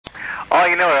Oh,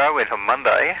 you know where I went on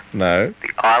Monday? No. The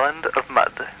Island of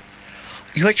Mud.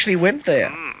 You actually went there?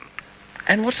 Mm.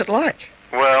 And what's it like?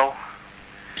 Well,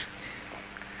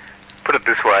 put it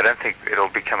this way, I don't think it'll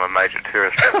become a major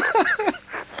tourist resort.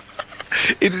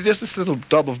 It's just this little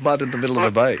daub of mud in the middle of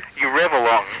the bay. You rev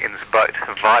along in this boat,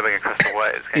 vibing across the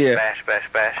waves, going Yeah. bash, bash,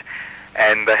 bash,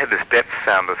 and they had this depth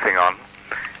sounder thing on,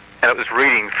 and it was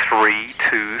reading 3,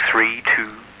 2, 3, 2,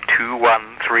 2, 1,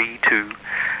 3, 2,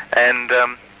 and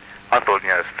I thought,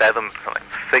 it's fathoms or something,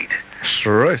 it's feet.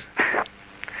 Sweet.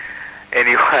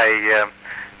 Anyway,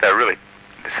 they're really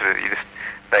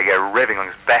they go revving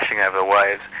along, just bashing over the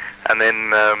waves, and then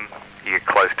you get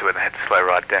close to it and they had to slow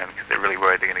right down because they're really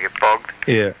worried they're going to get bogged.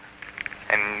 Yeah.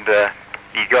 And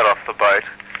you got off the boat,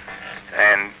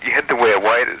 and you had to wear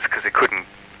waders because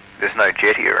there's no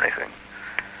jetty or anything.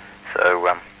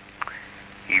 So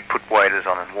you put waders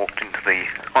on and walked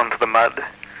onto the mud,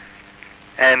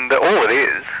 and all it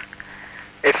is,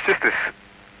 it's just this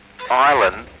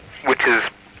island which is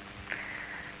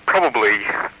probably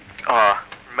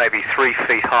maybe 3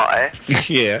 feet high,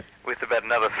 Yeah. with about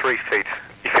another 3 feet,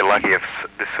 if you're lucky, of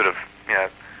this sort of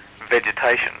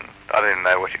vegetation. I don't even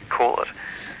know what you'd call it.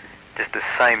 Just the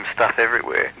same stuff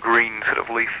everywhere, green sort of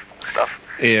leaf stuff,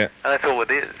 Yeah. and that's all it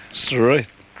is. Sweet.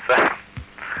 So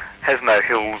has no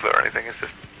hills or anything. It's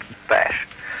just bash,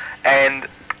 and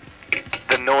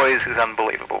the noise is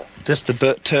unbelievable. Just the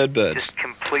turd birds. Just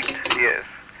complete, yes.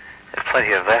 There's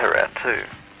plenty of that around too.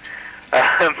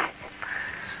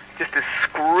 Just this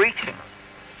screeching,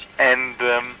 and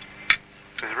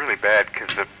it was really bad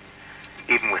because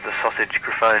even with the sausage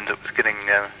graphones, it was getting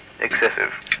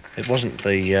excessive. It wasn't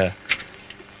the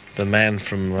man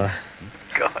from...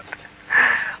 God,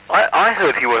 I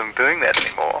heard he wasn't doing that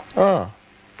anymore. Oh,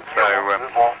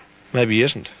 So maybe he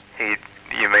isn't.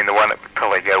 you mean the one that would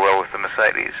probably go well with the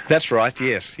Mercedes? That's right,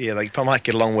 yes. Yeah, they might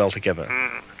get along well together.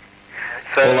 Mm.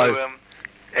 So Although-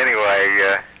 anyway,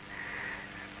 yeah,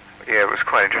 it was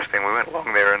quite interesting. We went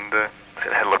along there and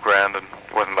had a look around, and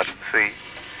there wasn't much to see.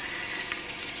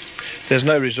 There's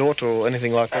no resort or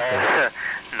anything like that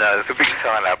No, there's a big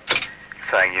sign up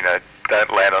saying,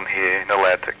 don't land on here, not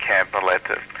allowed to camp, not allowed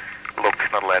to look,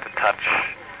 not allowed to touch,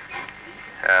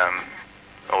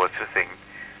 all that sort of thing.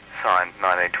 Signed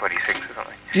 1926 or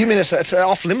something. Do you mean it's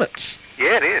off limits?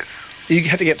 Yeah, it is. You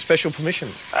had to get special permission?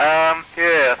 Yeah,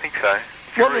 I think so.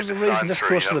 If you What read was the sign reason, just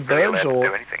through, because of you're the not really birds, allowed or- to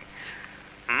do anything.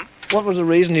 What was the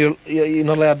reason you're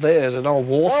not allowed there? Is it an old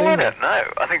war Well, thing? I don't know.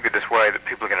 I think they're just worried that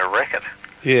people are going to wreck it.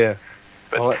 Yeah.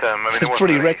 But Well, I mean, there it's wasn't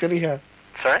pretty any- wrecked anyhow.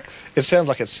 Sorry? It sounds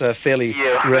like it's fairly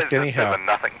Yeah, wrecked it's anyhow. a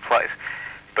nothing place.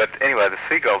 But anyway, the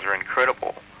seagulls are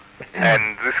incredible.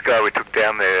 And this guy we took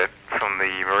down there from the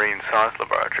Marine Science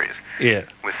Laboratories Yeah.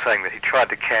 was saying that he tried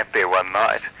to camp there one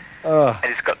night Oh,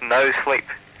 and he's got no sleep.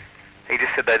 He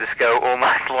just said they just go all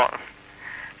night long.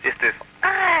 Just this,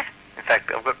 ah! In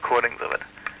fact, I've got recordings of it.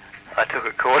 I took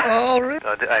a quarter. Oh, really?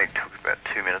 I only took about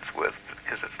 2 minutes worth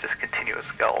because it's just continuous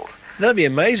skulls. that'd be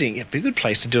amazing. It'd be a good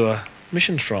place to do a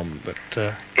mission from, but...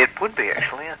 It would be,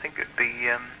 actually. I think it'd be...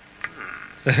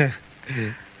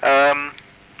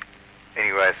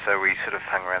 Anyway, so we sort of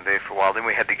hung around there for a while. Then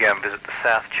we had to go and visit the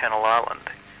South Channel Island.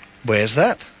 Where's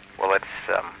that? Well,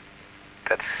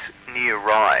 that's near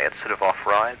Rye. It's sort of off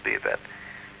Rye. It'd be about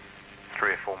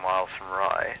 3 or 4 miles from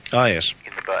Rye Ah, yes.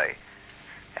 in the bay.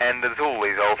 And there's all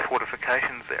these old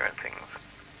fortifications there and things.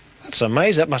 That's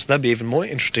amazing. That'd be even more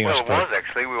interesting, Well, I it suppose. was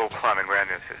actually. We were all climbing around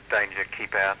and it says, danger,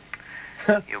 keep out.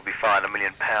 You'll be fined £1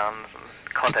 million.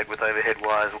 And contact with overhead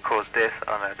wires will cause death.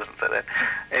 Oh, no, it doesn't say that.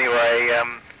 Anyway,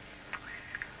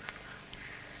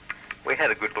 we had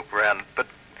a good look around, but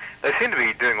they seem to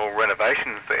be doing all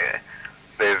renovations there.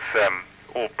 There's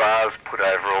all bars put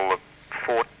over all the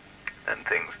fort and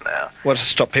things now. What, to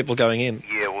stop people going in?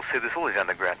 Yeah, well, see, there's all these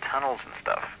underground tunnels and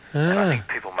stuff. And I Ah, think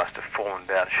people must have fallen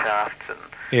down shafts and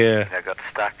yeah. got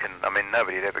stuck, and I mean,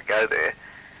 nobody'd ever go there.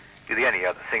 The only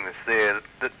other thing that's there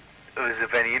that is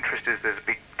of any interest is there's a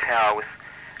big tower with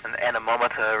an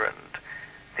anemometer and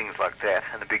things like that,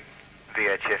 and a big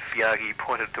VHF Yagi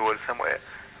pointed towards somewhere,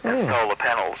 and Oh. solar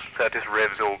panels, so it just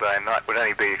revs all day and night. Would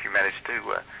only be if you managed to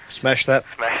Smash that.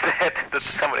 smash that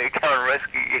somebody would come and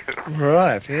rescue you.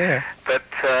 Right, yeah. But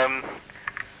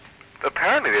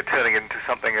apparently they're turning it into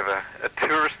something of a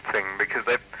tourist thing because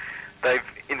they've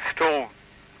installed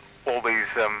all these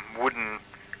wooden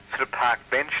sort of park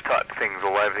bench type things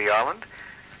all over the island.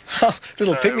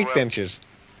 Little So, picnic benches.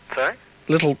 Sorry?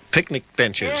 Little picnic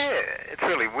benches. Yeah, it's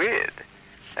really weird.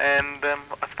 And I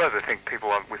suppose I think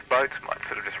people with boats might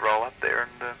sort of just roll up there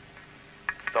and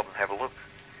stop and have a look.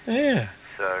 Yeah.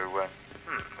 So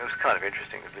it was kind of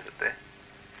interesting to visit there.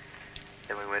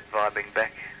 Then we went vibing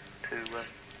back to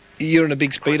You're in a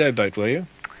big speedo boat, were you?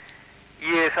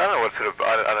 Yes, I don't know what sort of...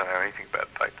 I don't know anything about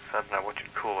boats. I don't know what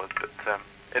you'd call it, but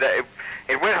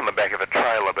it went on the back of a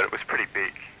trailer, but it was pretty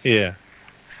big. Yeah.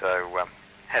 So,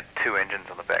 had 2 engines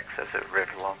on the back, so it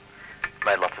revved along.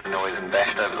 Made lots of noise and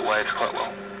bashed over the waves quite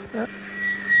well.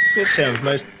 That sounds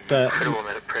most... Incredible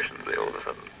amount of pressure there all of a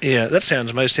sudden. Yeah, that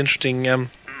sounds most interesting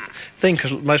thing,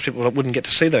 because most people wouldn't get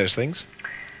to see those things.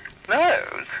 No,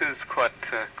 it was quite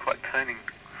toning.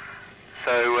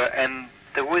 So, and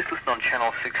they always listen on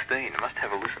Channel 16. You must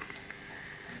have a listen.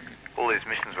 All these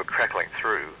missions were crackling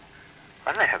through.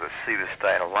 I don't know how to see this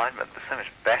stay in alignment. There's so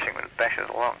much bashing when it bashes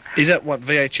along. Is that what,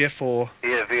 VHF or...?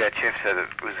 Yeah, VHF said it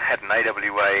had an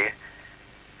AWA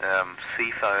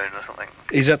C phone or something.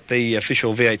 Is that the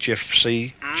official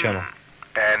VHF-C channel?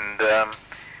 And,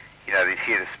 you know, you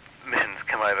hear this missions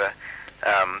come over.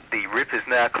 The RIP is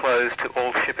now closed to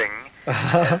all shipping.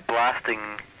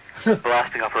 And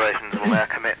blasting operations will now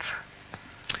commence.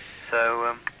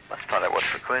 So, let's find out what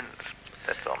frequency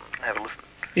that's on. Have a listen.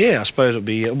 Yeah, I suppose it'd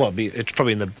be... Well, it's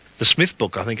probably in the Smith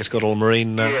book. I think it's got all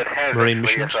marine it has, marine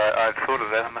actually, missions. Yes, I thought of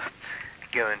that. I must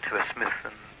go into a Smith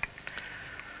and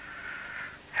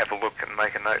have a look and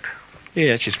make a note.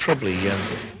 Yeah, it's probably...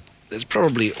 there's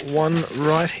probably one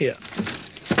right here.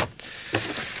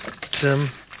 But,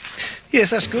 yes,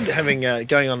 that's good having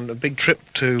going on a big trip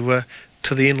to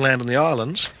the inland and the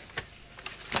islands.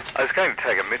 I was going to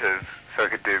take a mitters so I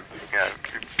could do,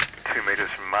 2 metres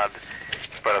from mud,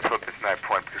 but I thought there's no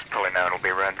point because probably no one will be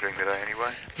around during the day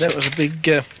anyway. That was a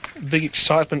big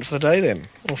excitement for the day then,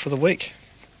 or for the week.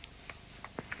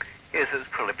 Yes, it was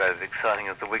probably about as exciting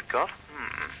as the week got.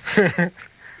 So, yeah.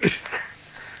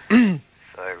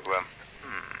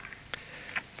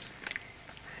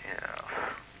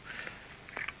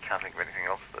 Can't think of anything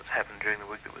else that's happened during the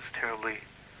week that was terribly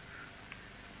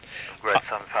great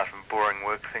fun apart from boring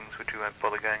work things which we won't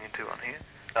bother going into on here.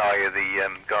 Oh yeah,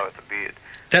 the guy with the beard.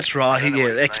 That's right,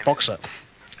 ex-boxer.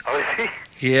 Oh, is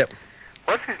he? Yep.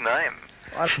 What's his name?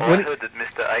 I heard that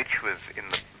Mr. H was in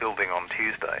the building on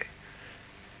Tuesday,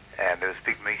 and there was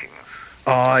big meetings.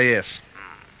 Oh, yes.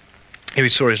 We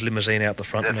saw his limousine out the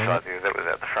front. That's right, yeah, that was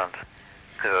out the front.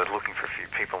 Because I was looking for a few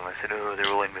people, and they said, oh, they're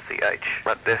all in with the H.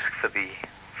 Front desk for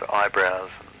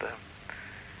eyebrows and...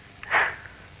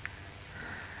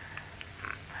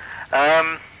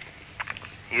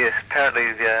 yes,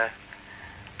 apparently there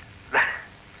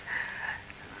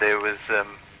was...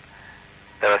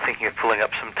 they were thinking of pulling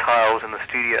up some tiles in the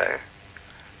studio.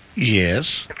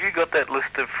 Yes. Have you got that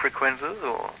list of frequencies,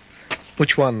 or...?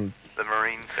 Which one? The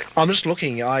marine thing. I'm just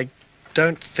looking. I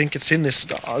don't think it's in this.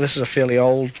 This is a fairly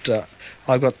old...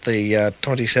 I've got the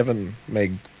 27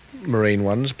 meg marine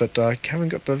ones, but I haven't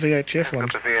got the VHF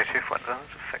ones. Got the VHF ones,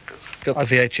 that's effective. Got the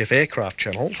VHF aircraft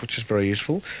channels, which is very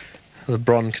useful. The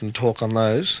Bron can talk on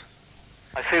those.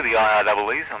 I see the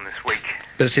IREEs on this week.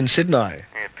 But it's in Sydney. Yeah,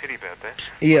 pity about that.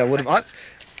 Yeah,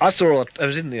 I saw it. I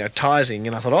was in Tysing,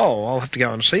 and I thought, oh, I'll have to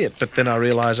go and see it. But then I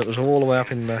realised it was all the way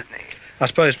up in... Sydney. I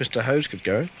suppose Mr. Hose could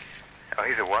go. Oh,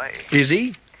 he's away. Is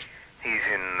he? He's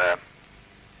in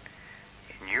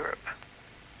Europe.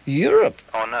 Europe?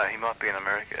 Oh, no, he might be in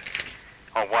America.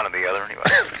 Oh, one or the other, anyway.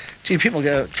 Gee, people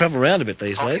travel around a bit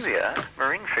these days. Here we are.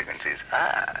 Marine frequencies.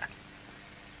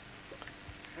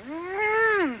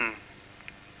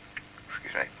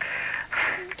 Excuse me.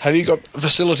 Have you got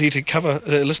facility to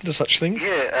listen to such things?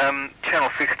 Yeah, Channel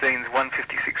 16's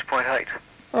 156.8.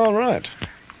 Oh, right.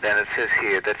 Then it says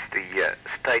here that's the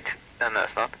state... No,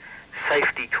 it's not.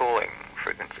 Safety calling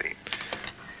frequency.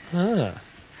 Ah.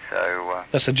 So...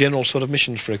 that's a general sort of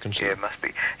missions frequency. Yeah, it must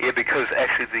be. Yeah, because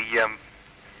actually the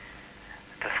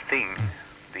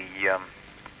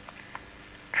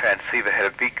transceiver had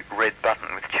a big red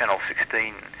button with Channel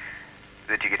 16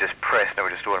 that you could just press and it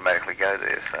would just automatically go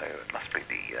there, so it must be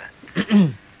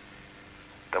the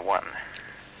the one.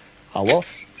 Oh, well,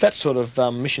 that sort of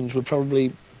missions would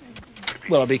probably...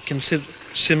 Well, be considered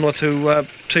similar to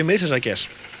 2 metres, I guess.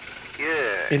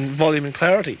 Yeah. In volume and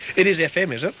clarity. It is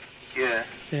FM, is it? Yeah.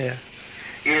 Yeah.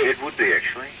 Yeah, it would be,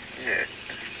 actually. Yeah,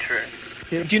 true.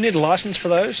 Yeah, do you need a licence for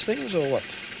those things, or what?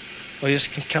 Or you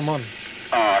just can come on?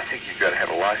 Oh, I think you've got to have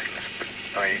a licence.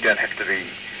 I mean, you don't have to be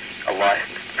a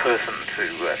licensed person to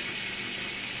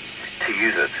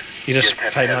use it. You just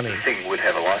have pay to have money? The thing would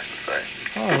have a licence, though.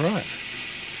 Oh, right.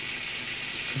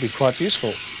 Could be quite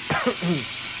useful.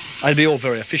 I'd be all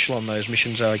very official on those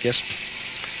missions, though, I guess.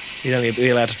 You'd only be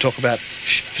allowed to talk about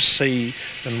sea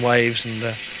and waves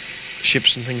and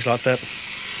ships and things like that.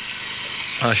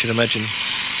 I should imagine.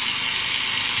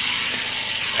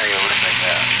 Are you listening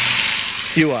now?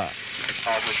 You are?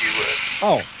 I thought you were.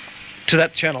 Oh, to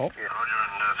that channel? Yeah, Roger,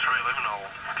 and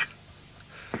 311,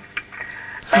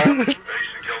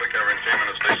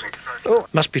 Oh,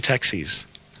 must be taxis.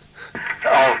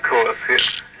 Oh, of course.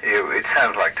 Yes. Yeah, it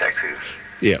sounds like taxis.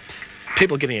 Yeah.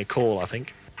 People getting a call, I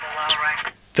think.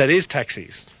 That is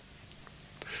taxis.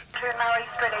 Blackwell,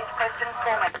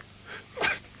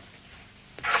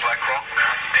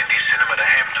 Dindy Cinema to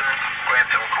Hampton,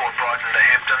 Grantham Court, Brighton to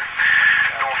Hampton,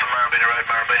 North of Murrabina Road,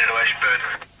 Murrabina to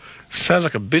Ashburton. Sounds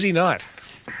like a busy night.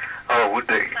 Oh, it would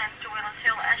be.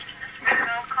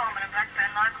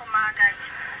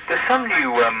 There's some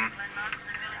new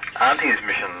Auntie's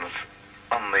missions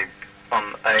on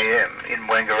AM in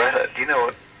Wangaratta. Do you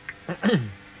know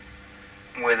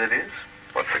where that is?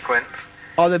 What frequency?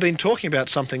 Oh, they've been talking about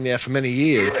something there for many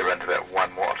years. Yeah, they run to about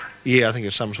 1 watt. Yeah, I think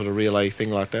it's some sort of relay thing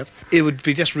like that. It would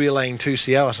be just relaying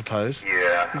 2CO, I suppose.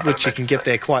 Yeah. Which you can get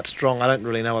there quite strong. I don't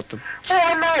really know what the...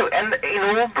 Oh, no, and in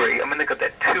Albury, I mean, they've got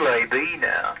that 2AB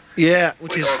now. Yeah,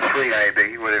 which is... Or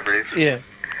 3AB, whatever it is. Yeah.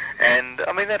 And,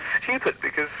 I mean, that's stupid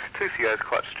because 2CO is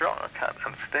quite strong. I can't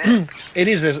understand. It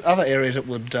is. There's other areas that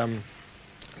would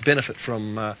benefit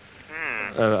from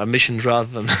emissions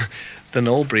rather than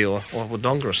Albury or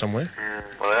Wodonga or somewhere.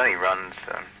 Well, it only runs...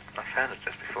 I found it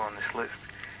just before on this list.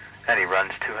 It only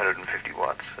runs 250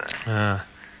 watts. So.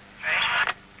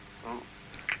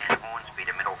 Hornsby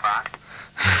to Middle Park.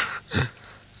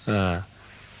 Throwing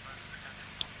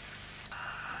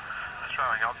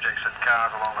objects at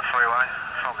cars along the freeway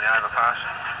from the overpass.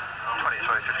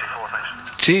 2354, thanks.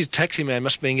 Gee, taxi man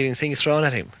must have been getting things thrown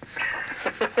at him.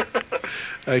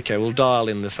 Okay, we'll dial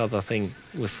in this other thing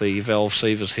with the valve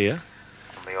sievers here.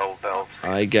 The old valves.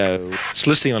 I go. It's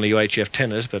listing on the UHF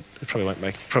tenors, but it probably won't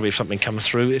make. Probably if something comes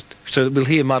through it. So we'll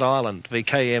hear Mud Island,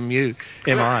 VKMU,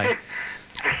 MI.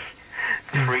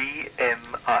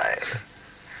 3MI.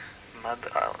 Mud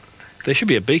Island. There should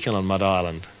be a beacon on Mud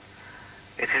Island.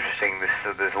 It's interesting.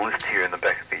 There's a list here in the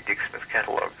back of the Dick Smith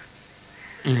catalogue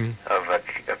of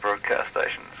broadcast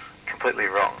stations. Completely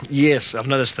wrong. Yes, I've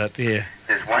noticed that. Yeah.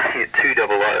 There's one here,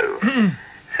 200.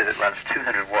 Says it runs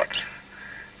 200 watts.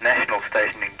 National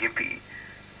station in Gympie.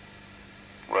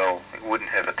 Well, it wouldn't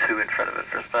have a 2 in front of it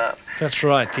for a start. That's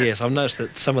right, yes. I've noticed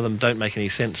that some of them don't make any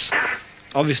sense.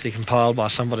 Obviously compiled by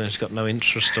somebody who's got no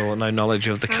interest or no knowledge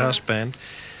of the cast band.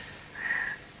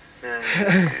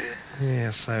 Yeah,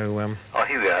 so... Oh,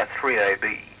 here we are,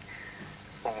 3AB.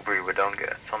 Albury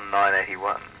Wodonga. It's on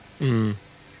 981.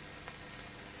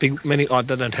 They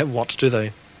don't have watts, do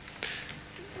they?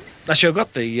 Actually, I've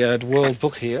got the World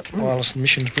Book here, Wireless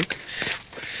Missions Book.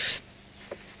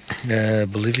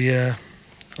 Bolivia,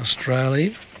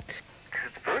 Australia.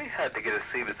 It's very hard to get a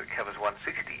Sievers that covers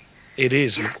 160. It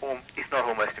is. If not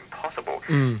almost impossible.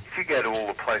 If you go to all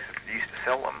the places that used to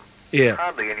sell them,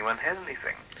 hardly anyone has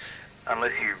anything.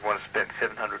 Unless you want to spend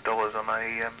 $700 on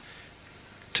a...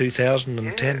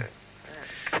 2010. Yeah.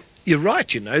 You're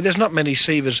right, you know. There's not many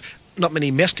Sievers, not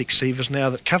many Mestic Sievers now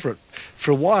that cover it.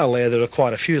 For a while there were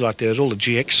quite a few. Like there was all the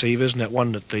GX Sievers and that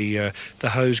one that the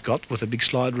hose got with a big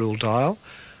slide rule dial.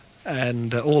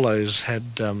 And all those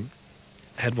had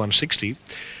 160.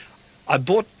 I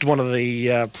bought one of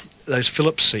the those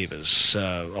Philips Sievers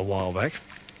a while back.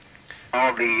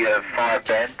 Oh, the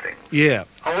 5-band thing. Yeah.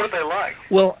 Oh, what are they like?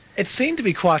 Well, it seemed to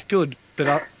be quite good, but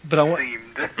I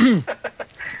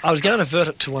was going to vert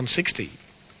it to 160.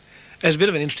 There's a bit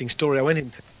of an interesting story. I went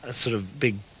into a sort of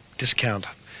big discount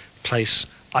place.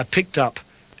 I picked up.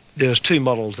 There was 2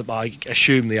 models that I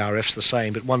assume the RF's the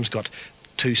same, but one's got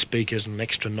 2 speakers and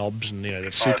extra knobs and,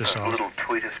 that's super size. Little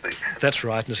tweeter speakers. That's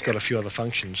right, and it's got a few other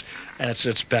functions. And it's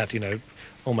about,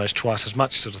 almost twice as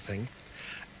much sort of thing.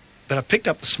 But I picked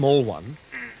up the small one,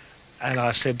 and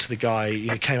I said to the guy,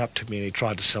 he came up to me and he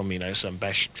tried to sell me, some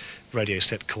bash radio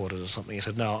set quarters or something. He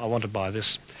said, no, I want to buy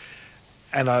this.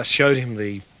 And I showed him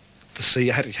the C.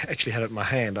 I actually had it in my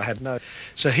hand. I had no.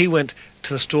 So he went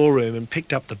to the storeroom and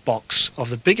picked up the box of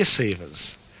the bigger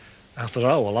Sievers. I thought,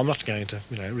 oh, well, I'm not going to,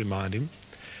 remind him.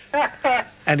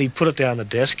 And he put it down the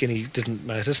desk and he didn't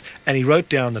notice. And he wrote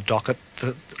down the docket,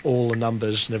 all the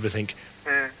numbers and everything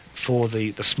for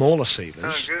the smaller Sievers.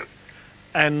 Oh, good.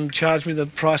 And charged me the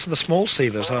price of the small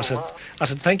Sievers. Oh, I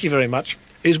said, thank you very much.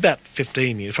 He was about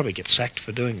 15 years. Probably get sacked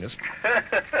for doing this.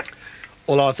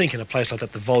 Although I think in a place like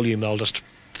that, the volume, they'll just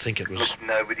think it was... Look,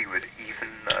 nobody would even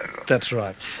know. That's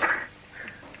right.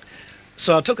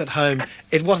 So I took it home.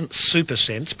 It wasn't super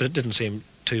sense, but it didn't seem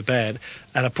too bad.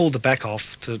 And I pulled the back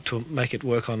off to make it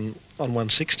work on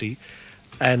 160.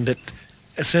 And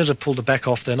as soon as I pulled the back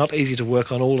off, they're not easy to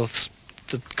work on. All of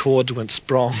the cords went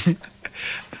sprung.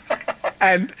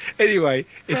 And anyway,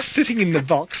 it's sitting in the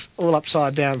box, all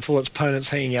upside down, full of components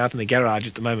hanging out in the garage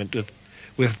at the moment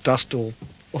with dust all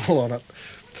on it.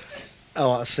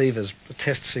 Oh, Sievers, the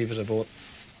test Sievers I bought.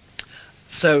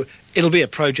 So it'll be a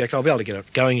project. I'll be able to get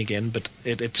it going again, but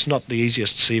it's not the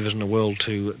easiest sievers in the world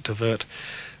to vert.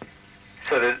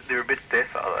 So they're a bit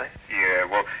deaf, are they? Yeah,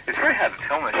 well, it's very hard to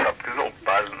tell in the shop because it's all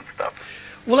buzz and stuff.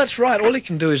 Well, that's right. All you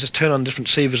can do is just turn on different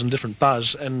sievers and different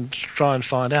buzz and try and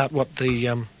find out what the,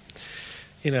 how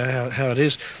it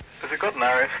is. Has it got an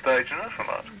RF stage in it or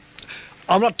not?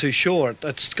 I'm not too sure.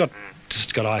 It's got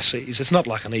ICs. It's not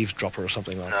like an eavesdropper or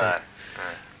something like that.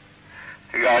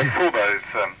 No. Yeah, I saw those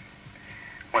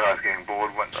when I was getting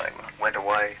bored one day. Went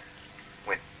away,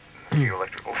 went a few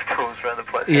electrical stores around the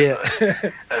place. Yeah.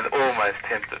 I was almost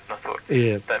tempted, and I thought,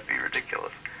 that'd be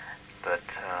ridiculous. But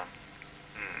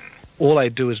all they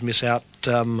do is miss out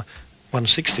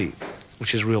 160,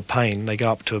 which is a real pain. They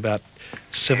go up to about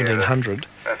 1700.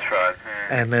 That's right.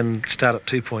 Yeah. And then start at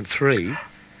 2.3.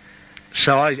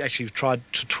 So I actually tried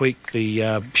to tweak the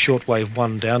shortwave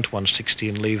 1 down to 160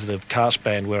 and leave the cast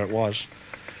band where it was.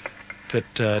 But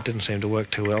it didn't seem to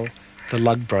work too well. The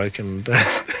lug broke and...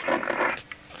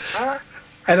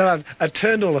 and I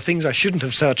turned all the things I shouldn't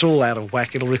have, so it's all out of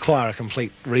whack. It'll require a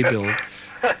complete rebuild.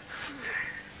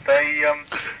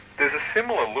 There's a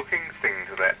similar looking thing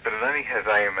to that, but it only has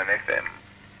AM and FM.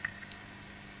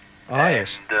 Ah,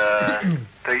 yes. And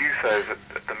they use those at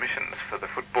the missions for the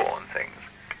football and things.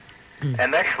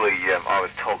 And actually, I was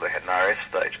told they had an RF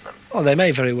stage in them. Oh, they may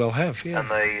very well have, yeah. And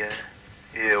they,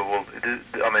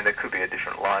 there could be a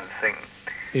different line thing.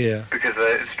 Yeah. Because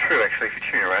it's true, actually, if you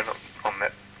tune around on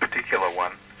that particular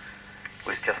one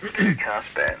with just the two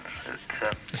cast bands,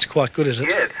 it's quite good, is it?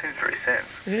 Yeah, it seems very sense.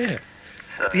 Yeah.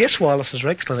 So, the S-wirelesses are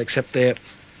excellent, except they're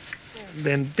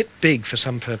a bit big for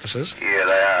some purposes. Yeah,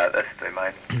 they are. That's their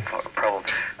main problem.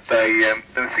 They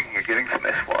were thinking of getting some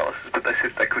S-wirelesses, but they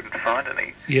said they couldn't find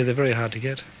any. Yeah, they're very hard to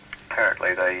get.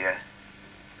 Apparently they... you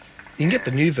can get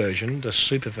the new version, the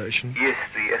super version. Yes,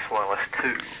 the S-Wireless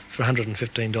 2. For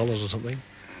 $115 or something.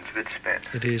 It's a bit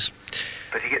spent. It is.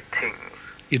 But you get tings.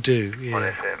 You do, yeah. On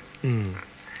FM. Mm.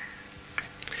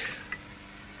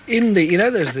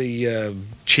 There's the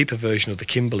cheaper version of the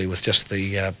Kimberley with just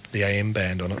the AM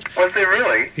band on it. Was there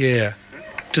really? Yeah.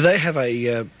 Do they have a...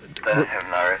 they don't have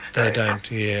an RF stage. They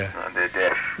don't, yeah. No, they're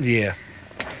deaf. Yeah.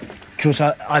 Because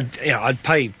I'd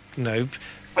pay,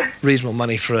 reasonable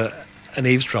money for an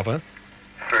eavesdropper.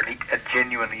 For a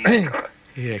genuine eavesdropper?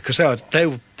 Yeah, because they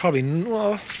were probably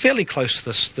fairly close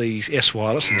to the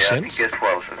S-Wireless in a sense. Yeah, I think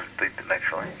S-Wireless is beat them,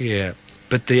 actually. Yeah,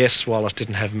 but the S-Wireless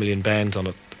didn't have a million bands on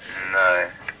it. No.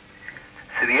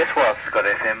 So the S-Wireless has got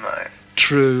FM, though.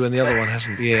 True, and the other one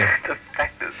hasn't, yeah. The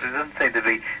fact is, there doesn't seem to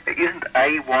be... There isn't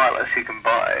a wireless you can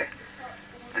buy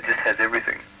that just has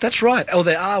everything. That's right. Oh,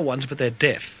 there are ones, but they're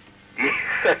deaf. Yes,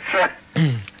 that's right.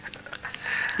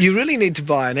 You really need to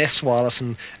buy an S-Wireless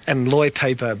and Loy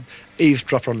tape a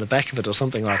eavesdropper on the back of it or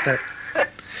something like that.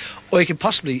 Or you could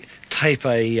possibly tape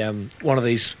one of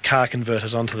these car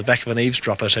converters onto the back of an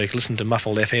eavesdropper so you can listen to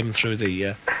muffled FM through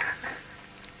the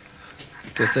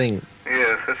thing.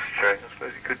 Yes, that's true. I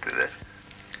suppose you could do that.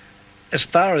 As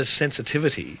far as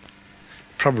sensitivity,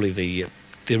 probably the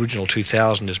original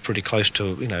 2000 is pretty close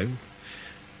to, as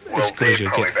good as you'll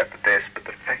probably get. About the best, but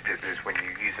the fact is when you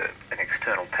use an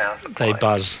external power supply... They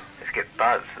buzz. They get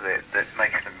buzz. That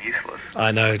makes them useless.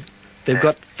 I know. They've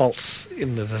got faults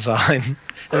in the design.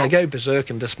 And they go berserk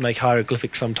and just make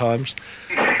hieroglyphics sometimes.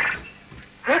 And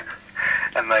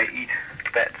they eat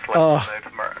bats like no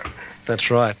tomorrow.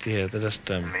 That's right, yeah. They're just...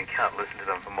 you can't listen to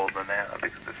them for more than an hour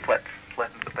because it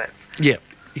flattens the bats. Yeah.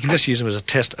 You can just use them as a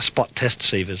spot test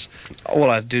sievers. All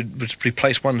I did was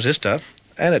replace one resistor,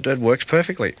 and it works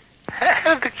perfectly.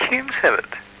 How did the Cumes have it?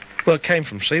 Well, it came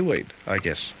from seaweed, I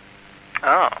guess.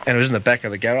 Oh. And it was in the back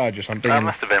of the garage or something. It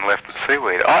must have been left with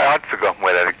seaweed. I'd forgotten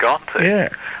where that had gone to. Yeah.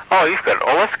 Oh, you've got it.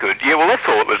 Oh, that's good. Yeah, well, that's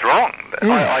all that was wrong.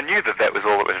 I knew that was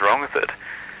all that was wrong with it.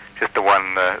 Just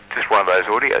just one of those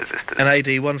audio resistors. An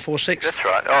AD146. That's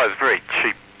right. Oh, it was very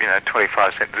cheap,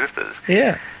 25-cent resistors.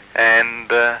 Yeah.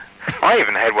 And I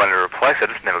even had one to replace it.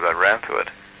 I just never got around to it.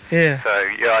 Yeah. So,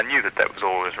 yeah, I knew that was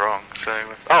all that was wrong. So,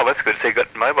 that's good. So you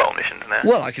got mobile missions now.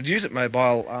 Well, I could use it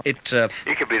mobile. You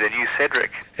could be the new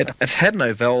Cedric. It had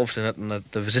no valves in it, and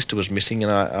the resistor was missing,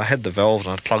 and I had the valves,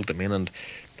 and I plugged them in, and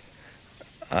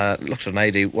looked at an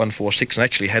AD146 and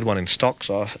actually had one in stock,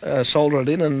 so I soldered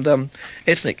it in, and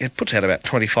it puts out about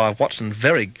 25 watts and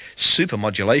very super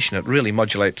modulation. It really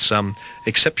modulates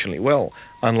exceptionally well,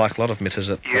 unlike a lot of emitters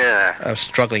that are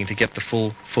struggling to get the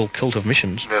full kilt of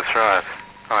missions. That's right.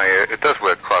 Oh, yeah, it does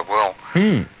work quite well.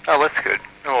 Oh, that's good.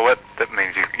 Well, that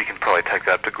means you can probably take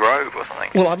that up to Grove or something.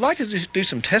 Well, I'd like to do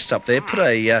some tests up there, put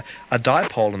a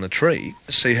dipole in the tree,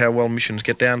 see how well missions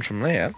get down from there.